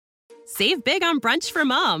Save big on brunch for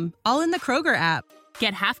mom, all in the Kroger app.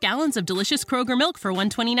 Get half gallons of delicious Kroger milk for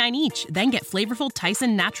 $1.29 each. Then get flavorful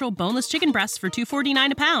Tyson natural boneless chicken breasts for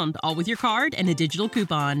 $2.49 a pound, all with your card and a digital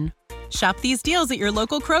coupon. Shop these deals at your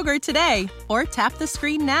local Kroger today, or tap the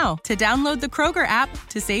screen now to download the Kroger app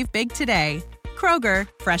to save big today. Kroger,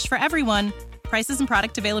 fresh for everyone. Prices and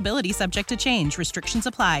product availability subject to change. Restrictions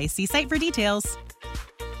apply. See site for details.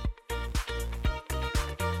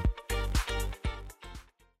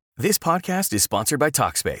 This podcast is sponsored by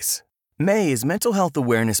Talkspace. May is Mental Health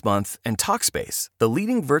Awareness Month, and Talkspace, the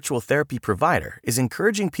leading virtual therapy provider, is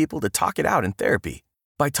encouraging people to talk it out in therapy.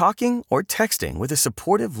 By talking or texting with a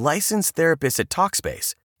supportive, licensed therapist at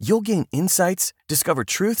Talkspace, you'll gain insights, discover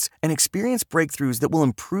truths, and experience breakthroughs that will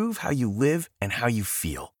improve how you live and how you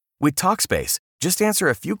feel. With Talkspace, just answer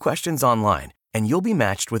a few questions online, and you'll be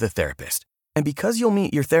matched with a therapist. And because you'll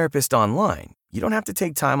meet your therapist online, you don't have to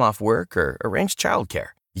take time off work or arrange childcare.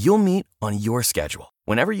 You'll meet on your schedule,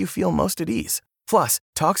 whenever you feel most at ease. Plus,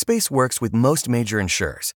 Talkspace works with most major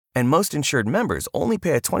insurers, and most insured members only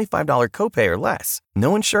pay a $25 copay or less.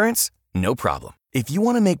 No insurance? No problem. If you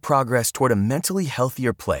want to make progress toward a mentally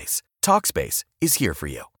healthier place, Talkspace is here for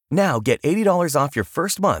you. Now get $80 off your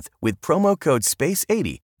first month with promo code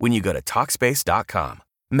SPACE80 when you go to Talkspace.com.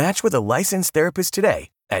 Match with a licensed therapist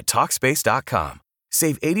today at Talkspace.com.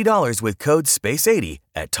 Save $80 with code SPACE80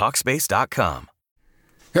 at Talkspace.com.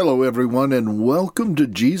 Hello, everyone, and welcome to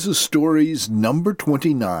Jesus Stories number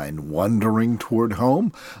 29, Wandering Toward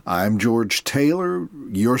Home. I'm George Taylor,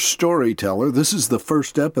 your storyteller. This is the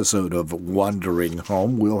first episode of Wandering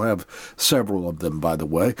Home. We'll have several of them, by the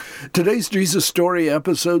way. Today's Jesus Story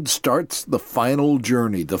episode starts the final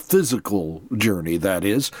journey, the physical journey, that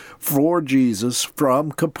is, for Jesus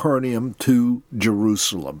from Capernaum to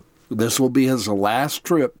Jerusalem. This will be his last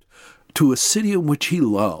trip to a city in which he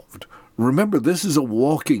loved. Remember, this is a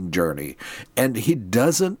walking journey, and he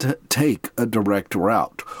doesn't take a direct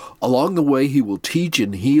route. Along the way, he will teach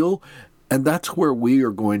and heal, and that's where we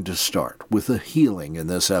are going to start, with the healing in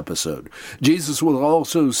this episode. Jesus will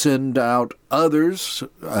also send out others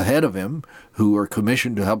ahead of him who are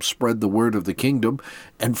commissioned to help spread the word of the kingdom.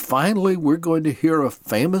 And finally, we're going to hear a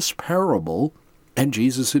famous parable and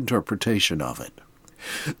Jesus' interpretation of it.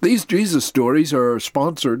 These Jesus stories are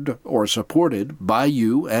sponsored or supported by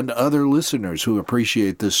you and other listeners who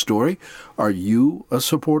appreciate this story. Are you a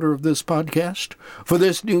supporter of this podcast? For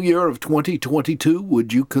this new year of 2022,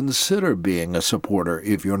 would you consider being a supporter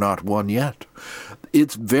if you're not one yet?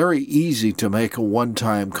 It's very easy to make a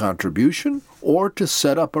one-time contribution or to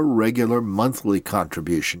set up a regular monthly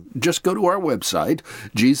contribution. Just go to our website,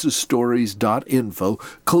 jesusstories.info,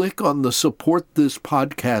 click on the Support This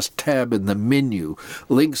Podcast tab in the menu.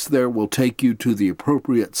 Links there will take you to the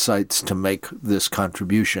appropriate sites to make this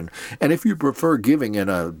contribution. And if you prefer giving in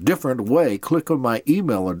a different way, click on my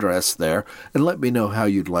email address there and let me know how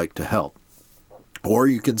you'd like to help. Or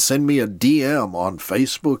you can send me a DM on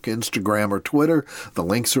Facebook, Instagram, or Twitter. The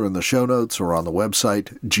links are in the show notes or on the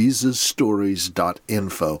website,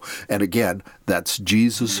 jesusstories.info. And again, that's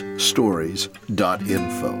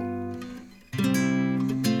jesusstories.info.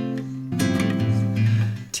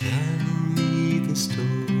 Tell me the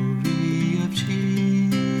story of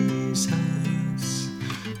Jesus.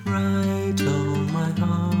 Write on my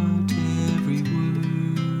heart every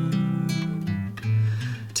word.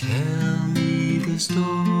 Tell me the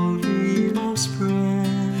story most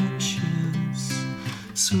precious,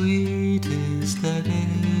 sweetest that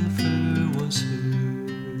ever was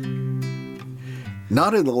heard.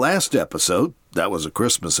 Not in the last episode, that was a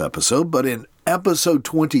Christmas episode, but in episode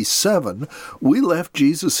 27, we left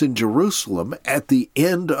Jesus in Jerusalem at the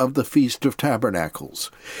end of the Feast of Tabernacles.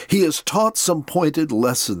 He has taught some pointed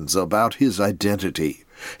lessons about his identity.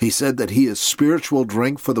 He said that he is spiritual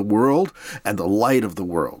drink for the world and the light of the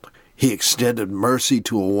world. He extended mercy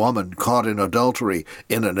to a woman caught in adultery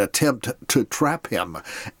in an attempt to trap him,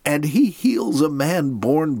 and he heals a man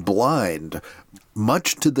born blind,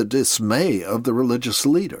 much to the dismay of the religious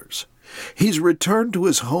leaders. He's returned to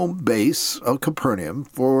his home base of Capernaum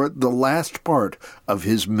for the last part of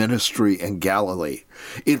his ministry in Galilee.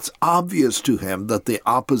 It's obvious to him that the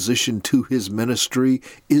opposition to his ministry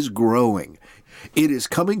is growing. It is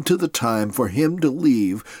coming to the time for him to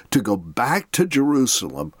leave to go back to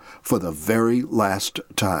Jerusalem for the very last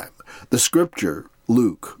time. The scripture,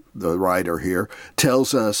 Luke, the writer here,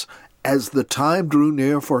 tells us, as the time drew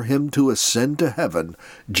near for him to ascend to heaven,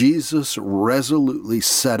 Jesus resolutely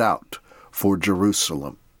set out for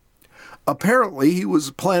Jerusalem. Apparently, he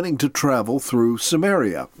was planning to travel through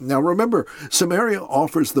Samaria. Now remember, Samaria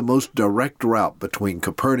offers the most direct route between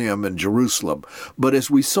Capernaum and Jerusalem. But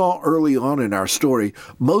as we saw early on in our story,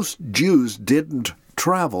 most Jews didn't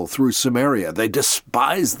travel through Samaria. They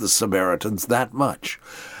despised the Samaritans that much.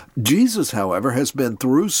 Jesus, however, has been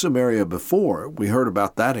through Samaria before. We heard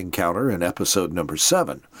about that encounter in episode number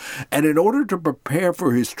 7. And in order to prepare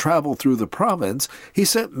for his travel through the province, he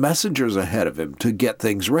sent messengers ahead of him to get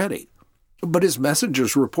things ready. But his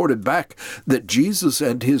messengers reported back that Jesus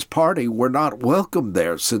and his party were not welcome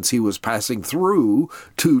there since he was passing through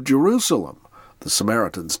to Jerusalem. The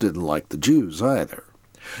Samaritans didn't like the Jews either.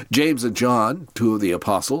 James and John, 2 of the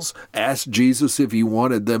apostles, asked Jesus if he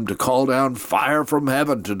wanted them to call down fire from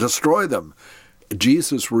heaven to destroy them.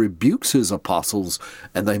 Jesus rebukes his apostles,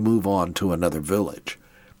 and they move on to another village.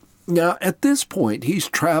 Now, at this point, he's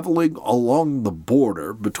traveling along the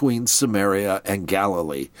border between Samaria and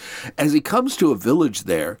Galilee. As he comes to a village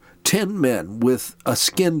there, 10 men with a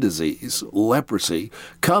skin disease, leprosy,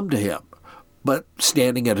 come to him, but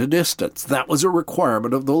standing at a distance. That was a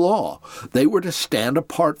requirement of the law. They were to stand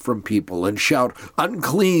apart from people and shout,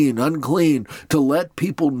 "Unclean, unclean," to let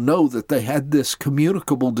people know that they had this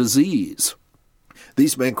communicable disease.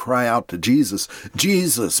 These men cry out to Jesus,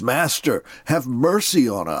 "Jesus, Master, have mercy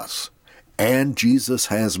on us." And Jesus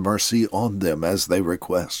has mercy on them as they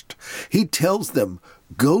request. He tells them,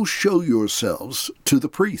 "Go show yourselves to the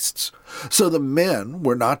priests." So the men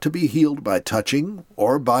were not to be healed by touching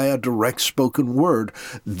or by a direct spoken word.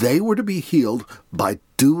 They were to be healed by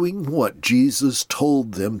doing what Jesus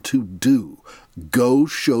told them to do. Go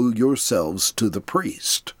show yourselves to the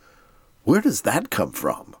priest. Where does that come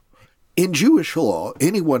from? In Jewish law,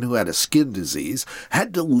 anyone who had a skin disease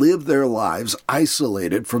had to live their lives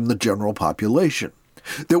isolated from the general population.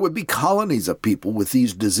 There would be colonies of people with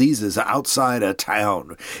these diseases outside a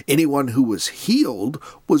town. Anyone who was healed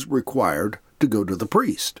was required to go to the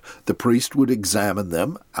priest. The priest would examine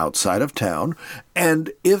them outside of town,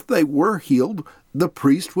 and if they were healed, the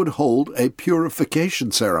priest would hold a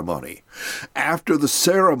purification ceremony. After the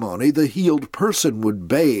ceremony, the healed person would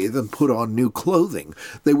bathe and put on new clothing.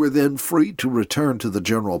 They were then free to return to the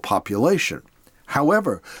general population.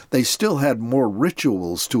 However, they still had more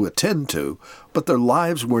rituals to attend to, but their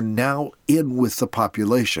lives were now in with the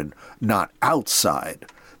population, not outside.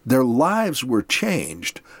 Their lives were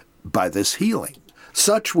changed by this healing.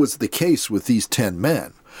 Such was the case with these 10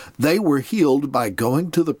 men. They were healed by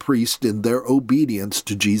going to the priest in their obedience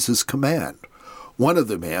to Jesus' command. One of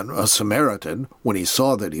the men, a Samaritan, when he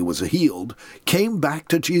saw that he was healed, came back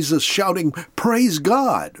to Jesus shouting, "Praise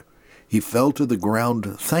God!" He fell to the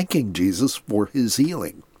ground thanking Jesus for his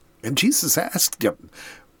healing. And Jesus asked him,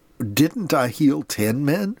 "Didn't I heal 10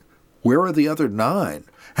 men? Where are the other 9?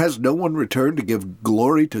 Has no one returned to give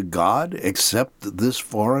glory to God except this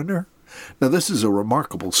foreigner?" Now, this is a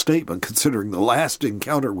remarkable statement considering the last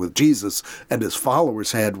encounter with Jesus and his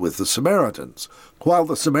followers had with the Samaritans. While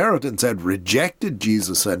the Samaritans had rejected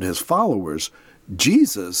Jesus and his followers,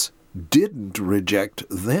 Jesus didn't reject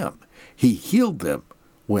them. He healed them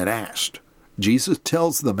when asked. Jesus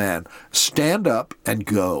tells the man, "Stand up and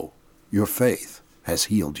go. Your faith has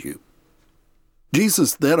healed you."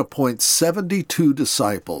 Jesus then appoints 72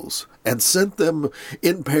 disciples and sent them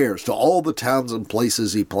in pairs to all the towns and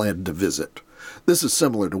places he planned to visit. This is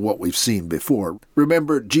similar to what we've seen before.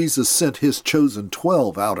 Remember, Jesus sent his chosen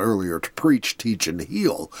 12 out earlier to preach, teach, and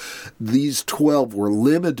heal. These 12 were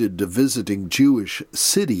limited to visiting Jewish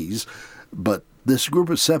cities, but this group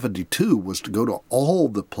of 72 was to go to all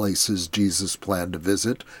the places Jesus planned to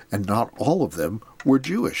visit, and not all of them were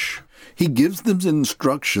Jewish. He gives them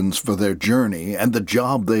instructions for their journey and the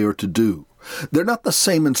job they are to do. They're not the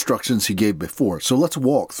same instructions he gave before, so let's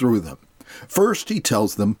walk through them. First, he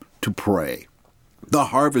tells them to pray. The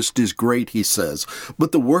harvest is great, he says,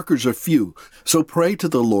 but the workers are few. So pray to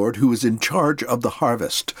the Lord who is in charge of the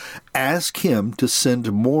harvest. Ask him to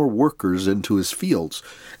send more workers into his fields.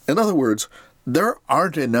 In other words, there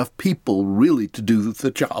aren't enough people really to do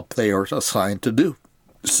the job they are assigned to do.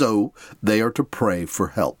 So they are to pray for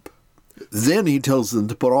help. Then he tells them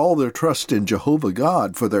to put all their trust in Jehovah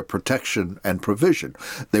God for their protection and provision.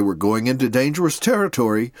 They were going into dangerous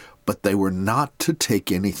territory, but they were not to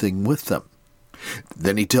take anything with them.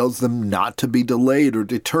 Then he tells them not to be delayed or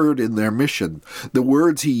deterred in their mission. The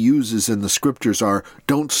words he uses in the scriptures are,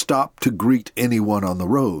 "Don't stop to greet anyone on the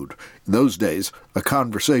road." In those days, a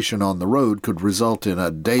conversation on the road could result in a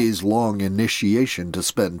days-long initiation to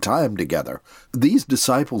spend time together. These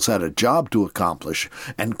disciples had a job to accomplish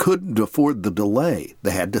and couldn't afford the delay. They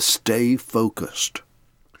had to stay focused.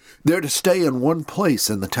 They're to stay in one place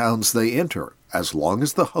in the towns they enter, as long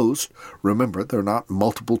as the host, remember there are not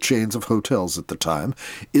multiple chains of hotels at the time,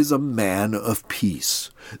 is a man of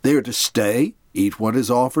peace. They are to stay, eat what is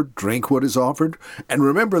offered, drink what is offered, and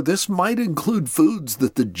remember this might include foods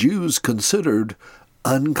that the Jews considered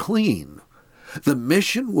unclean. The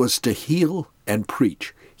mission was to heal and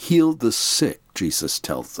preach. Heal the sick, Jesus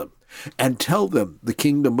tells them, and tell them the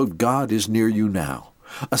kingdom of God is near you now.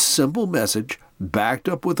 A simple message backed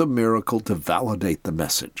up with a miracle to validate the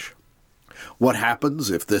message. What happens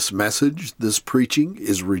if this message, this preaching,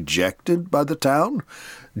 is rejected by the town?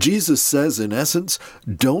 Jesus says, in essence,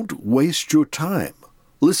 don't waste your time.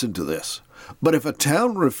 Listen to this. But if a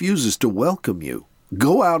town refuses to welcome you,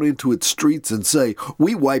 go out into its streets and say,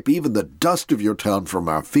 we wipe even the dust of your town from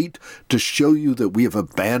our feet to show you that we have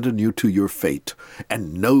abandoned you to your fate.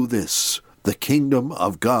 And know this, the kingdom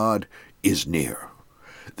of God is near.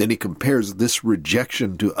 Then he compares this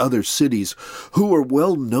rejection to other cities who are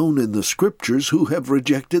well known in the scriptures who have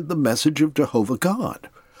rejected the message of Jehovah God.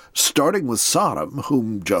 Starting with Sodom,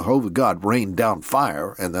 whom Jehovah God rained down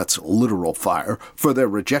fire, and that's literal fire, for their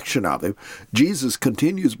rejection of him, Jesus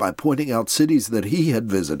continues by pointing out cities that he had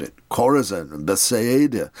visited, Chorazin,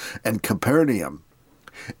 Bethsaida, and Capernaum,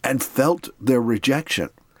 and felt their rejection.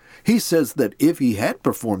 He says that if he had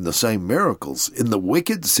performed the same miracles in the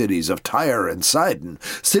wicked cities of Tyre and Sidon,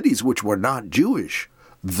 cities which were not Jewish,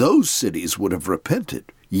 those cities would have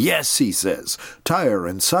repented. Yes, he says, Tyre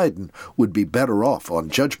and Sidon would be better off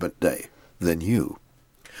on Judgment Day than you.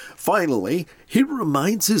 Finally, he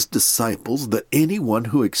reminds his disciples that anyone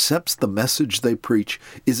who accepts the message they preach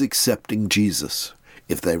is accepting Jesus.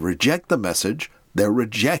 If they reject the message, they're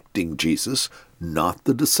rejecting Jesus, not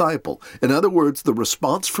the disciple. In other words, the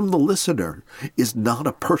response from the listener is not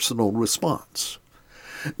a personal response.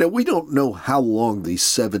 Now, we don't know how long these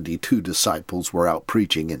 72 disciples were out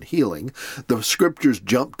preaching and healing. The scriptures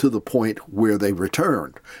jump to the point where they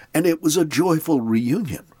returned, and it was a joyful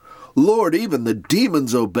reunion. Lord, even the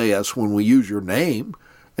demons obey us when we use your name.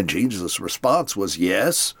 And Jesus' response was,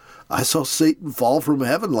 yes, I saw Satan fall from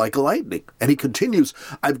heaven like lightning. And he continues,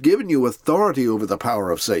 I've given you authority over the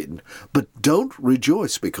power of Satan, but don't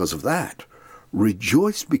rejoice because of that.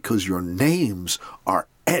 Rejoice because your names are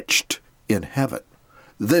etched in heaven.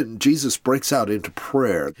 Then Jesus breaks out into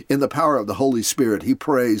prayer. In the power of the Holy Spirit, he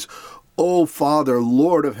prays, O Father,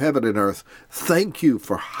 Lord of heaven and earth, thank you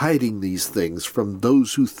for hiding these things from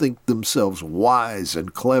those who think themselves wise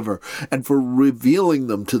and clever, and for revealing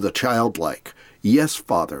them to the childlike. Yes,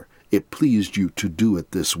 Father, it pleased you to do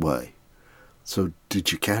it this way. So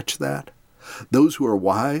did you catch that? Those who are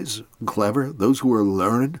wise and clever, those who are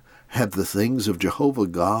learned, have the things of Jehovah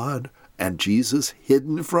God and Jesus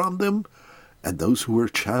hidden from them, and those who are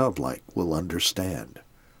childlike will understand.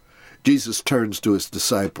 Jesus turns to his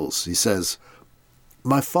disciples. He says,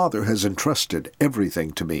 My Father has entrusted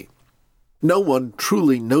everything to me. No one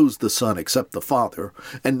truly knows the Son except the Father,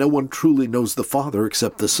 and no one truly knows the Father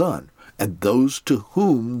except the Son, and those to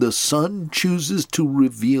whom the Son chooses to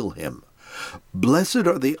reveal him. Blessed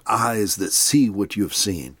are the eyes that see what you have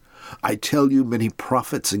seen. I tell you, many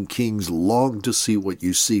prophets and kings longed to see what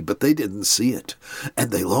you see, but they didn't see it. And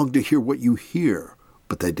they longed to hear what you hear,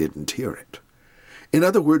 but they didn't hear it. In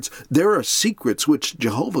other words, there are secrets which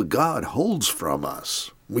Jehovah God holds from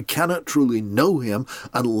us. We cannot truly know him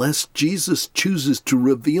unless Jesus chooses to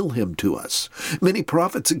reveal him to us. Many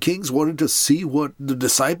prophets and kings wanted to see what the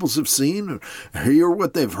disciples have seen, or hear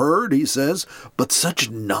what they've heard, he says, but such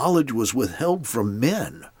knowledge was withheld from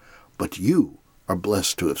men. But you are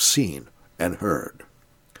blessed to have seen and heard.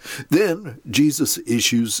 Then Jesus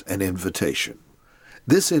issues an invitation.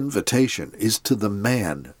 This invitation is to the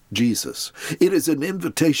man, Jesus. It is an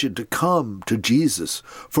invitation to come to Jesus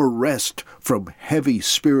for rest from heavy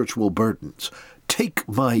spiritual burdens. Take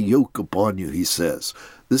my yoke upon you, he says.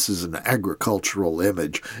 This is an agricultural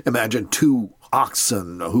image. Imagine two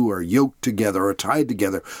oxen who are yoked together or tied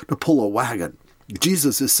together to pull a wagon.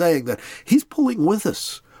 Jesus is saying that he's pulling with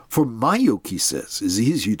us. For my yoke, he says, is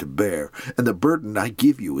easy to bear, and the burden I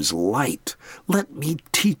give you is light. Let me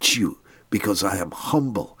teach you, because I am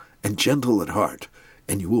humble and gentle at heart,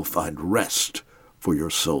 and you will find rest for your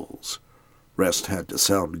souls. Rest had to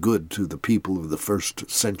sound good to the people of the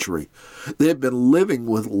first century. They had been living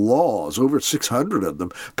with laws, over 600 of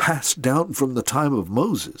them, passed down from the time of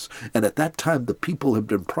Moses, and at that time the people had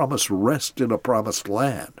been promised rest in a promised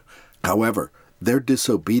land. However, their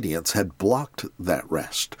disobedience had blocked that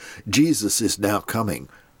rest. Jesus is now coming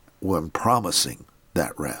when promising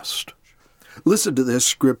that rest. Listen to this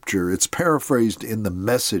scripture. It's paraphrased in the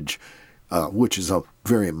Message, which is a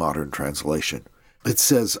very modern translation. It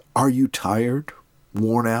says, Are you tired,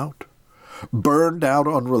 worn out, burned out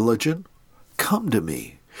on religion, come to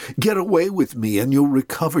me. Get away with me and you'll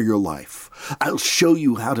recover your life. I'll show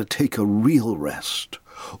you how to take a real rest.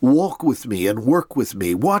 Walk with me and work with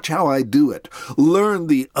me. Watch how I do it. Learn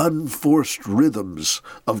the unforced rhythms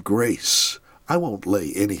of grace. I won't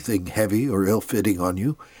lay anything heavy or ill-fitting on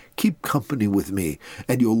you. Keep company with me,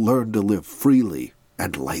 and you'll learn to live freely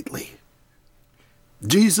and lightly.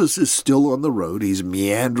 Jesus is still on the road. He's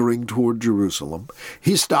meandering toward Jerusalem.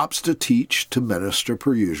 He stops to teach, to minister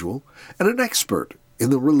per usual, and an expert in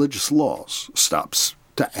the religious laws stops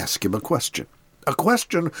to ask him a question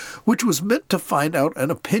which was meant to find out an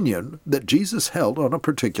opinion that Jesus held on a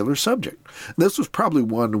particular subject. This was probably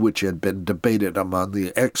one which had been debated among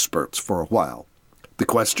the experts for a while. The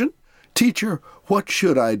question? Teacher, what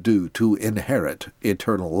should I do to inherit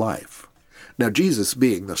eternal life? Now Jesus,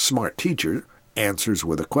 being the smart teacher, answers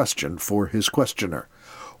with a question for his questioner.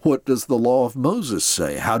 What does the law of Moses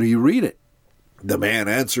say? How do you read it? The man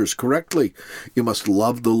answers correctly. You must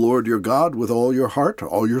love the Lord your God with all your heart,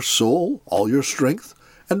 all your soul, all your strength,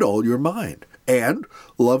 and all your mind, and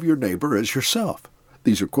love your neighbor as yourself.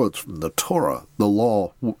 These are quotes from the Torah, the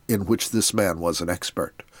law in which this man was an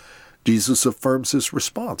expert. Jesus affirms his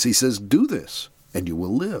response. He says, do this, and you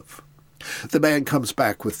will live. The man comes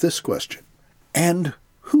back with this question, and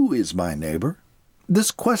who is my neighbor?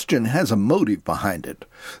 This question has a motive behind it.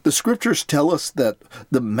 The scriptures tell us that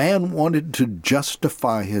the man wanted to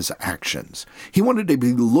justify his actions. He wanted to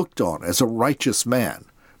be looked on as a righteous man.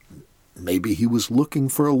 Maybe he was looking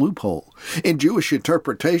for a loophole. In Jewish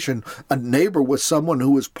interpretation, a neighbor was someone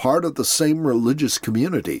who was part of the same religious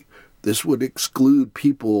community. This would exclude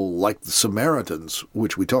people like the Samaritans,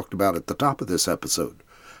 which we talked about at the top of this episode.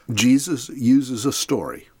 Jesus uses a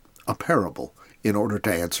story, a parable, in order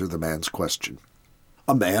to answer the man's question.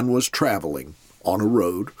 A man was traveling on a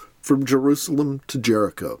road from Jerusalem to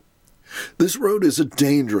Jericho. This road is a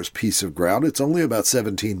dangerous piece of ground. It's only about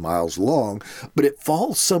 17 miles long, but it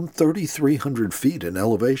falls some 3,300 feet in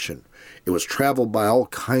elevation. It was traveled by all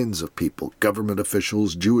kinds of people, government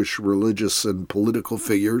officials, Jewish religious and political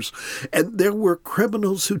figures, and there were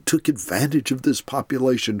criminals who took advantage of this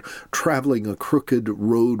population traveling a crooked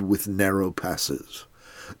road with narrow passes.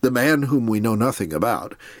 The man, whom we know nothing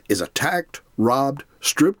about, is attacked, robbed,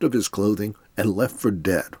 stripped of his clothing, and left for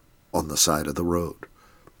dead on the side of the road.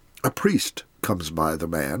 A priest comes by the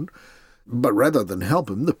man, but rather than help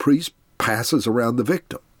him, the priest passes around the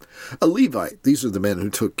victim. A Levite, these are the men who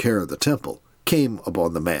took care of the temple, came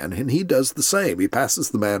upon the man, and he does the same. He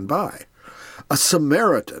passes the man by. A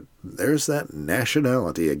Samaritan, there's that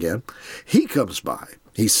nationality again, he comes by.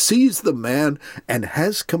 He sees the man and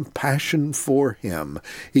has compassion for him.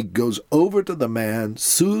 He goes over to the man,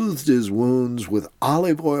 soothed his wounds with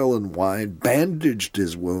olive oil and wine, bandaged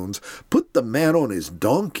his wounds, put the man on his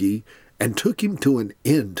donkey, and took him to an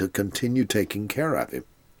inn to continue taking care of him.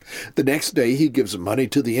 The next day he gives money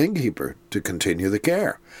to the innkeeper to continue the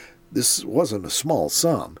care. This wasn't a small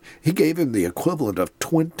sum. He gave him the equivalent of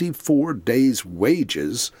 24 days'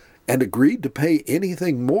 wages and agreed to pay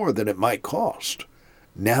anything more than it might cost.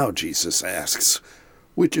 Now Jesus asks,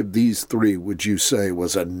 which of these three would you say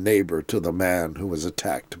was a neighbor to the man who was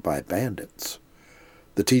attacked by bandits?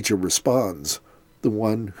 The teacher responds, the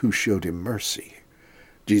one who showed him mercy.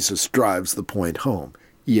 Jesus drives the point home.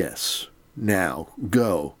 Yes, now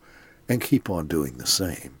go and keep on doing the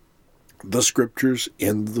same. The scriptures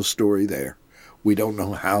end the story there. We don't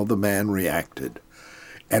know how the man reacted.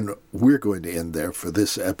 And we're going to end there for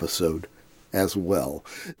this episode as well.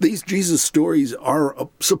 These Jesus stories are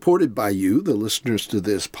supported by you, the listeners to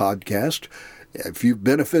this podcast. If you've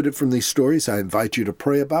benefited from these stories, I invite you to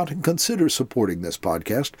pray about and consider supporting this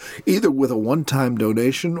podcast, either with a one-time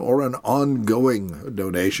donation or an ongoing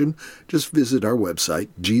donation. Just visit our website,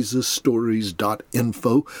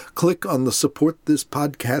 jesusstories.info. Click on the Support This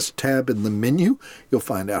Podcast tab in the menu. You'll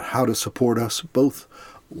find out how to support us both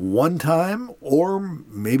one time or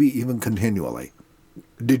maybe even continually.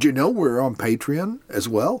 Did you know we're on Patreon as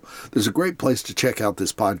well? There's a great place to check out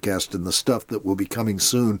this podcast and the stuff that will be coming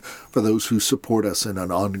soon for those who support us in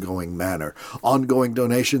an ongoing manner. Ongoing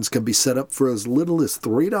donations can be set up for as little as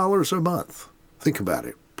 $3 a month. Think about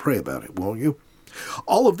it. Pray about it, won't you?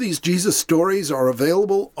 All of these Jesus stories are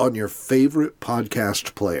available on your favorite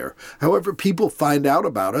podcast player. However, people find out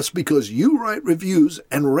about us because you write reviews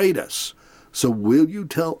and rate us. So will you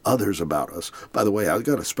tell others about us? By the way, I've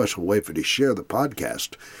got a special way for you to share the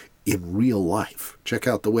podcast in real life. Check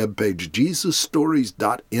out the webpage,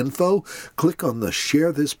 jesusstories.info. Click on the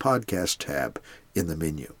Share This Podcast tab in the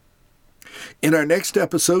menu. In our next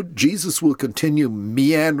episode, Jesus will continue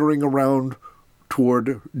meandering around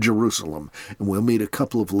toward Jerusalem. And we'll meet a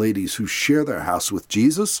couple of ladies who share their house with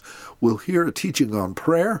Jesus. We'll hear a teaching on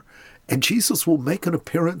prayer, and Jesus will make an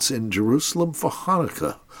appearance in Jerusalem for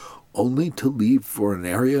Hanukkah, only to leave for an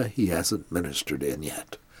area he hasn't ministered in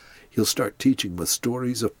yet. He'll start teaching with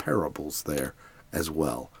stories of parables there as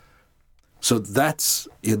well. So that's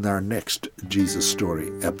in our next Jesus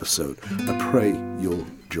Story episode. I pray you'll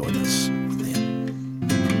join us then.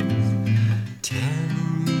 Tell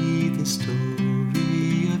me the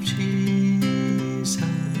story of Jesus.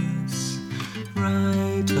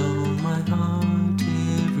 Write on my heart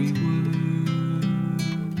every word.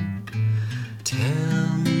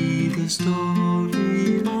 Tell me the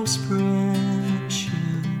story most precious,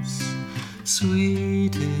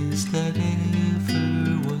 sweetest that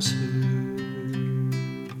ever was heard.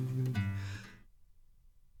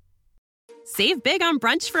 Save big on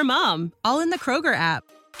brunch for mom, All in the Kroger app.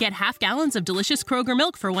 Get half gallons of delicious Kroger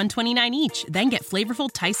milk for $1.29 each. Then get flavorful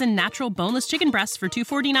Tyson natural boneless chicken breasts for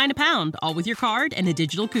 $2.49 a pound, all with your card and a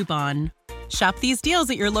digital coupon. Shop these deals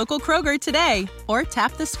at your local Kroger today, or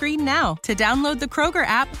tap the screen now to download the Kroger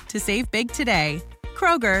app to save big today.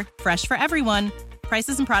 Kroger, fresh for everyone.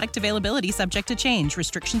 Prices and product availability subject to change.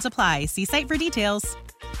 Restrictions apply. See site for details.